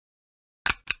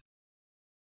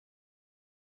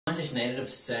Manchester United have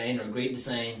signed or agreed to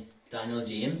sign Daniel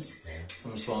James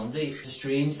from Swansea. It's a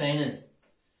strange signing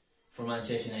for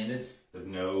Manchester United.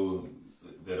 They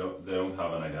don't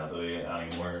have an identity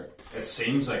anymore. It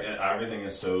seems like everything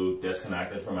is so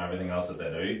disconnected from everything else that they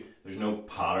do. There's no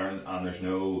pattern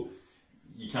and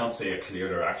you can't see a clear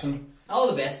direction. All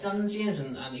the best Daniel James,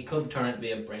 and he could turn out to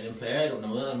be a brilliant player. I don't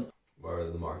know that. Where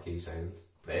are the marquee signings?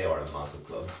 They are a massive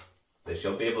club. They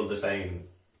should be able to sign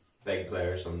big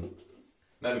players, and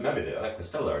maybe they like. It's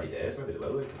still early days. Maybe they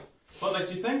will. But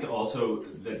do you think also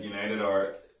that United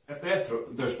are, if they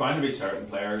there's bound to be certain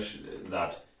players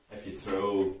that if you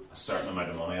throw a certain amount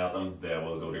of money at them, they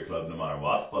will go to your club no matter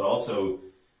what. But also,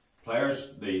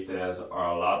 players these days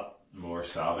are a lot more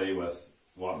savvy with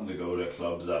wanting to go to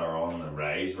clubs that are on the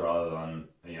rise rather than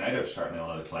United are certainly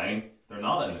on a decline. They're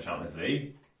not in the Champions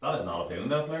League. That is not appealing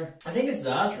to a player. I think it's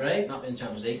that, right? Not in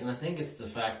Champions League, and I think it's the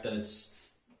fact that it's,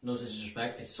 no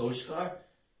disrespect, it's Solskjaer,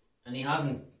 and he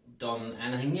hasn't done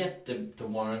anything yet to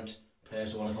warrant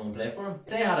players to want to come and play for him.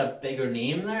 If they had a bigger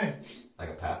name there, like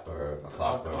a Pep or a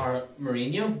Klopp or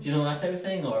Mourinho, do you know, that type of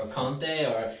thing, or Conte,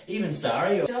 or even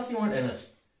Sarri. Chelsea weren't in it.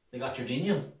 They got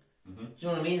Jorginho. Do you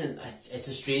know what I mean? And it's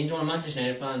a strange one. Manchester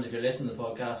United fans, if you're listening to the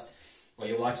podcast or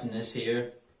you're watching this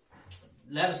here,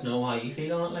 let us know how you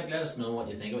feel on it. Let us know what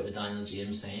you think about the Daniel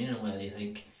James signing, and whether you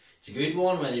think it's a good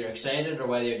one, whether you're excited or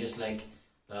whether you're just like,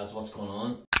 that's what's going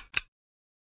on.